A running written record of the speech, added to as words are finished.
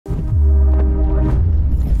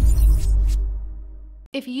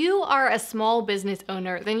If you are a small business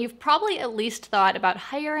owner, then you've probably at least thought about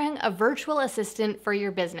hiring a virtual assistant for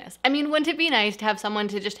your business. I mean, wouldn't it be nice to have someone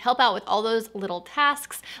to just help out with all those little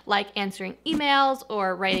tasks like answering emails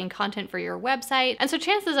or writing content for your website? And so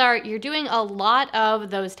chances are you're doing a lot of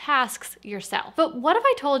those tasks yourself. But what if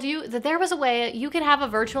I told you that there was a way you could have a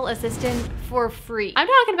virtual assistant for free? I'm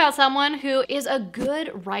talking about someone who is a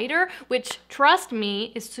good writer, which, trust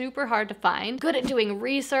me, is super hard to find, good at doing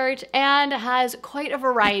research, and has quite a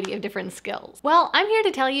variety of different skills. Well, I'm here to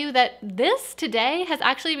tell you that this today has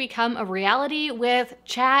actually become a reality with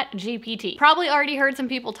ChatGPT. Probably already heard some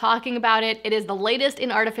people talking about it. It is the latest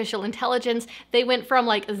in artificial intelligence. They went from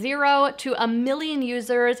like 0 to 1 million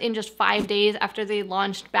users in just 5 days after they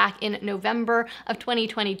launched back in November of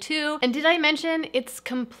 2022. And did I mention it's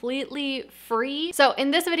completely free? So in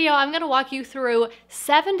this video, I'm gonna walk you through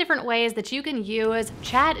 7 different ways that you can use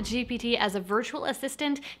ChatGPT as a virtual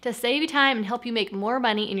assistant to save you time and help you make more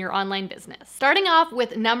money in your online business. Starting off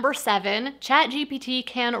with number 7, ChatGPT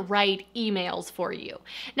can write emails for you.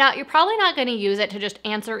 Now, you're probably not going to use it to just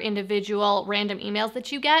answer individual random emails that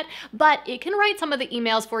you get, but it can write some of the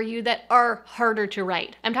emails for you that are harder to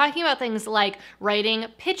write. I'm talking about things like writing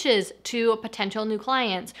pitches to potential new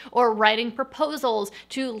clients or writing proposals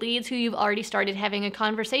to leads who you've already started having a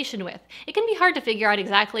conversation with. It can be hard to figure out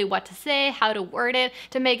exactly what to say, how to word it,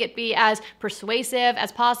 to make it be as persuasive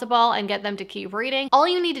as possible and get them to keep reading. All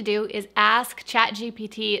you need to do is ask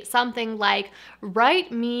ChatGPT something like,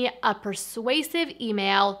 write me a persuasive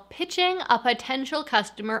email pitching a potential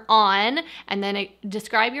customer on, and then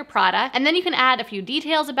describe your product. And then you can add a few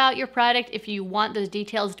details about your product if you want those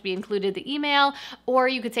details to be included in the email, or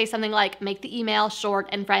you could say something like, make the email short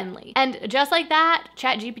and friendly. And just like that,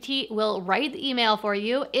 ChatGPT will write the email for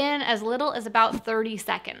you in as little as about 30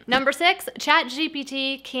 seconds. Number 6,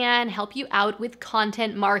 ChatGPT can help you out with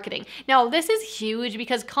content marketing. Now, this is huge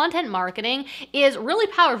because content marketing is really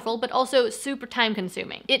powerful, but also super time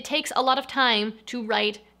consuming. It takes a lot of time to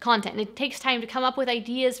write content. It takes time to come up with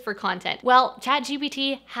ideas for content. Well,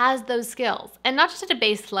 ChatGPT has those skills, and not just at a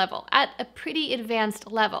base level, at a pretty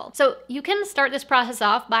advanced level. So you can start this process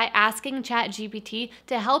off by asking ChatGPT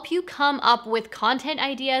to help you come up with content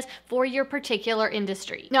ideas for your particular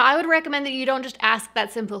industry. Now, I would recommend that you don't just ask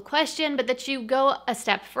that simple question, but that you go a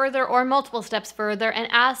step further or multiple steps further and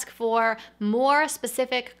ask for more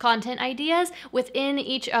specific content ideas within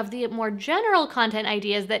each of the more general content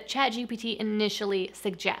ideas that ChatGPT initially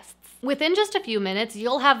suggests. Within just a few minutes,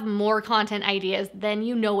 you'll have more content ideas than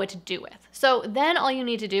you know what to do with. So then all you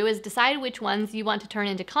need to do is decide which ones you want to turn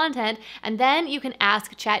into content, and then you can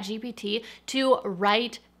ask ChatGPT to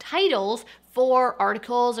write titles for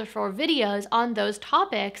articles or for videos on those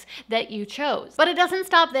topics that you chose. But it doesn't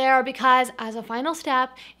stop there, because as a final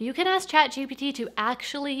step, you can ask ChatGPT to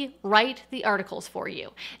actually write the articles for you.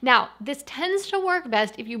 Now, this tends to work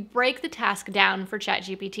best if you break the task down for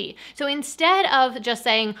ChatGPT. So instead of just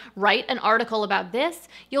saying, write an article about this,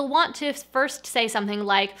 you'll want to first say something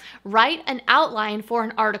like, write an outline for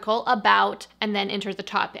an article about, and then enter the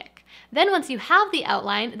topic. Then once you have the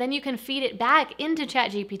outline, then you can feed it back into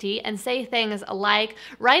ChatGPT and say things like,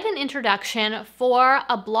 write an introduction for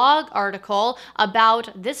a blog article about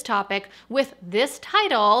this topic with this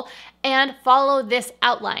title and follow this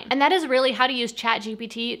outline. And that is really how to use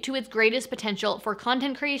ChatGPT to its greatest potential for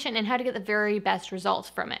content creation and how to get the very best results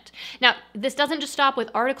from it. Now, this doesn't just stop with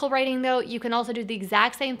article writing though. You can also do the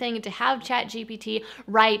exact same thing to have ChatGPT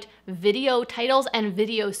write video titles and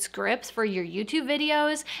video scripts for your YouTube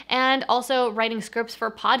videos, and also writing scripts for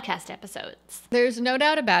podcast episodes. There's no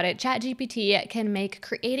doubt about it, ChatGPT can make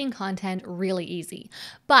creating content really easy.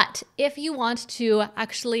 But if you want to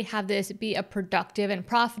actually have this be a productive and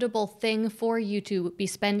profitable thing for you to be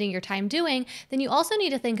spending your time doing, then you also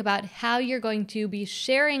need to think about how you're going to be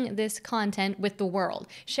sharing this content with the world,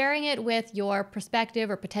 sharing it with your prospective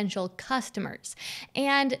or potential customers.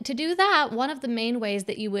 And to do that, one of the main ways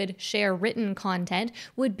that you would share written content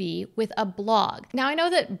would be with a blog. Now, I know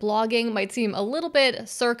that blogging might seem a little bit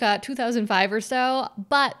circa 2005 or so,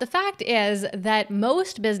 but the fact is that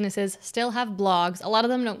most businesses still have blogs. A lot of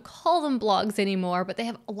them don't call them blogs anymore, but they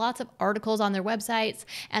have lots of articles on their websites,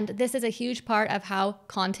 and this is a huge part of how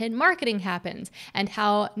content marketing happens and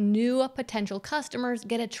how new potential customers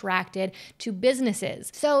get attracted to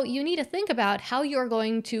businesses. So you need to think about how you're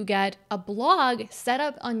going to get a blog set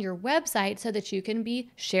up on your website so that you can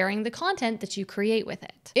be sharing the content that you create with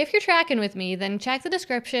it. If you're tracking with me, then check the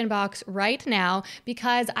description description box right now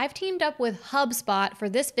because I've teamed up with HubSpot for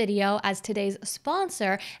this video as today's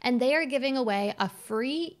sponsor, and they are giving away a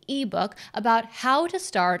free ebook about how to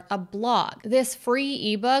start a blog. This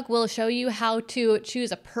free ebook will show you how to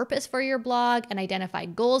choose a purpose for your blog and identify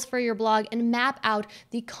goals for your blog and map out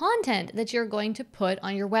the content that you're going to put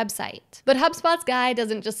on your website. But HubSpot's guide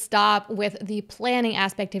doesn't just stop with the planning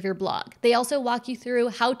aspect of your blog. They also walk you through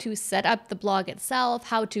how to set up the blog itself,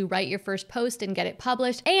 how to write your first post and get it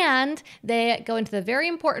published, and they go into the very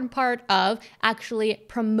important part of actually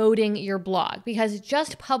promoting your blog, because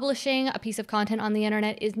just publishing a piece of content on the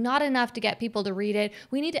internet is not enough to get people to read it.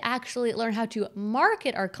 We need to actually learn how to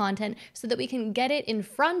market our content so that we can get it in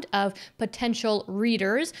front of potential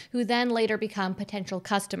readers who then later become potential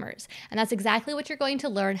customers. And that's exactly what you're going to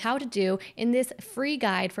learn how to do in this free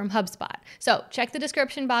guide from HubSpot. So check the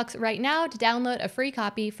description box right now to download a free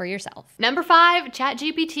copy for yourself. Number 5,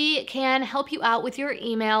 ChatGPT can help you out with your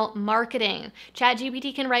email marketing.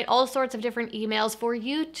 ChatGPT can write all sorts of different emails for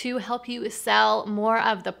you to help you sell more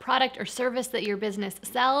of the product or service that your business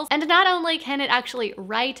sells. And not only can it actually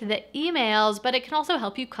write the emails, but it can also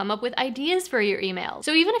help you come up with ideas for your emails.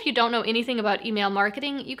 So even if you don't know anything about email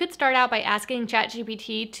marketing, you could start out by asking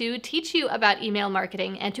ChatGPT to teach you about email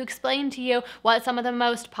marketing and to explain to you what some of the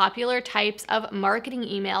most popular types of marketing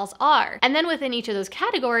emails are. And then within each of those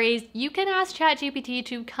categories, you can ask ChatGPT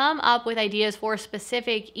to come up with ideas for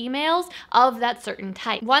specific emails of that certain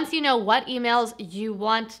type. Once you know what emails you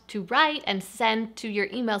want to write and send to your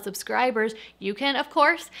email subscribers, you can, of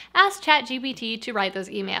course, ask ChatGPT to write those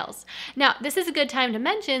emails. Now, this is a good time to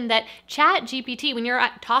mention that ChatGPT, when you're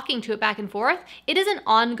talking to it back and forth, it is an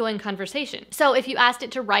ongoing conversation. So if you asked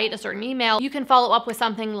it to write a certain email, you can follow up with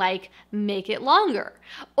something like make it longer,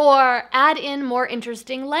 or add in more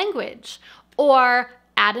interesting language, or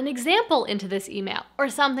add an example into this email, or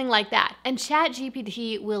something like that, and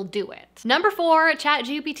ChatGPT will do it. Number 4,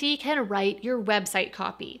 ChatGPT can write your website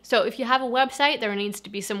copy. So if you have a website, there needs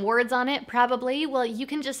to be some words on it, probably. Well, you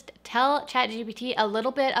can just tell ChatGPT a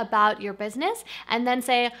little bit about your business and then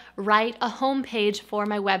say, write a homepage for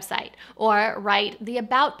my website, or write the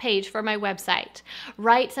about page for my website,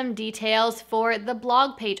 write some details for the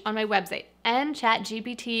blog page on my website. And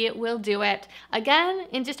ChatGPT will do it, again,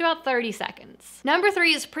 in just about 30 seconds. Number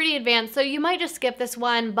 3 is pretty advanced, so you might just skip this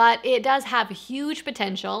one, but it does have huge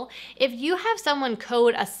potential. If you have someone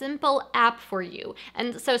code a simple app for you,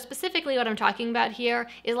 and so specifically what I'm talking about here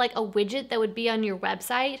is like a widget that would be on your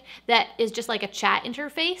website that is just like a chat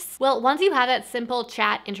interface. Well, once you have that simple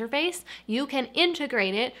chat interface, you can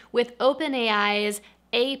integrate it with OpenAI's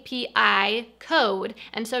API code.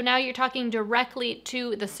 And so now you're talking directly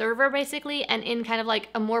to the server basically, and in kind of like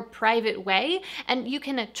a more private way. And you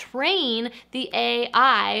can train the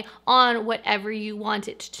AI on whatever you want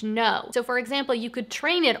it to know. So for example, you could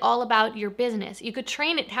train it all about your business. You could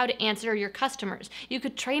train it how to answer your customers. You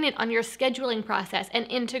could train it on your scheduling process and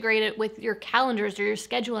integrate it with your calendars or your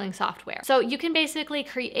scheduling software. So you can basically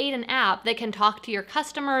create an app that can talk to your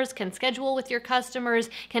customers, can schedule with your customers,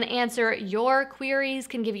 can answer your queries,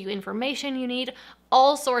 can give you information you need,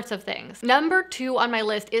 all sorts of things. Number 2 on my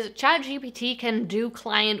list is ChatGPT can do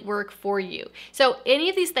client work for you. So any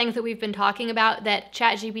of these things that we've been talking about that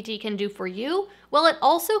ChatGPT can do for you, well, it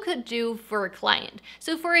also could do for a client.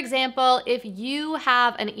 So for example, if you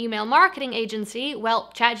have an email marketing agency,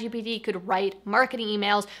 well, ChatGPT could write marketing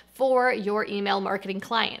emails for your email marketing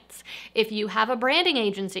clients. If you have a branding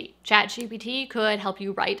agency, ChatGPT could help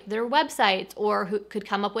you write their websites, or could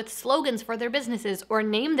come up with slogans for their businesses or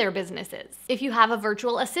name their businesses. If you have a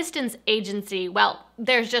virtual assistance agency, well,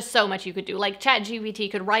 there's just so much you could do. Like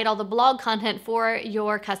ChatGPT could write all the blog content for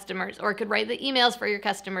your customers, or could write the emails for your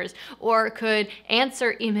customers, or could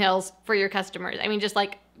answer emails for your customers. I mean, just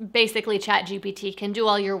like basically ChatGPT can do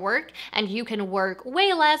all your work, and you can work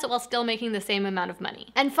way less while still making the same amount of money.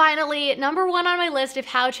 And finally, number 1 on my list of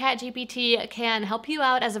how ChatGPT can help you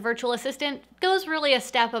out as a virtual assistant goes really a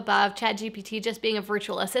step above ChatGPT just being a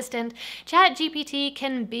virtual assistant. ChatGPT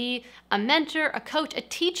can be a mentor, a coach, a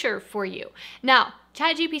teacher for you. Now,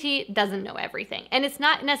 ChatGPT doesn't know everything, and it's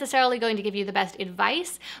not necessarily going to give you the best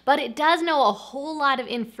advice, but it does know a whole lot of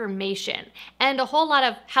information and a whole lot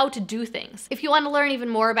of how to do things. If you want to learn even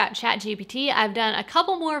more about ChatGPT, I've done a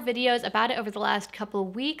couple more videos about it over the last couple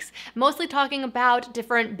of weeks, mostly talking about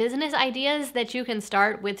different business ideas that you can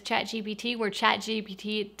start with ChatGPT, where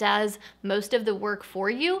ChatGPT does most of the work for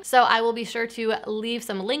you. So I will be sure to leave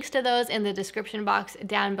some links to those in the description box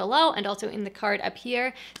down below, and also in the card up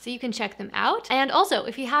here, so you can check them out. And Also,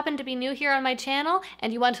 if you happen to be new here on my channel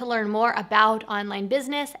and you want to learn more about online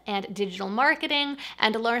business and digital marketing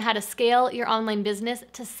and to learn how to scale your online business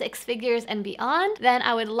to 6 figures and beyond, then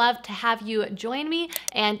I would love to have you join me,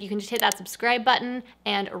 and you can just hit that subscribe button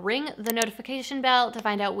and ring the notification bell to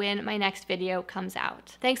find out when my next video comes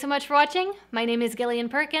out. Thanks so much for watching. My name is Gillian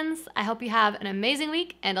Perkins. I hope you have an amazing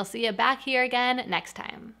week, and I'll see you back here again next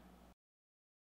time.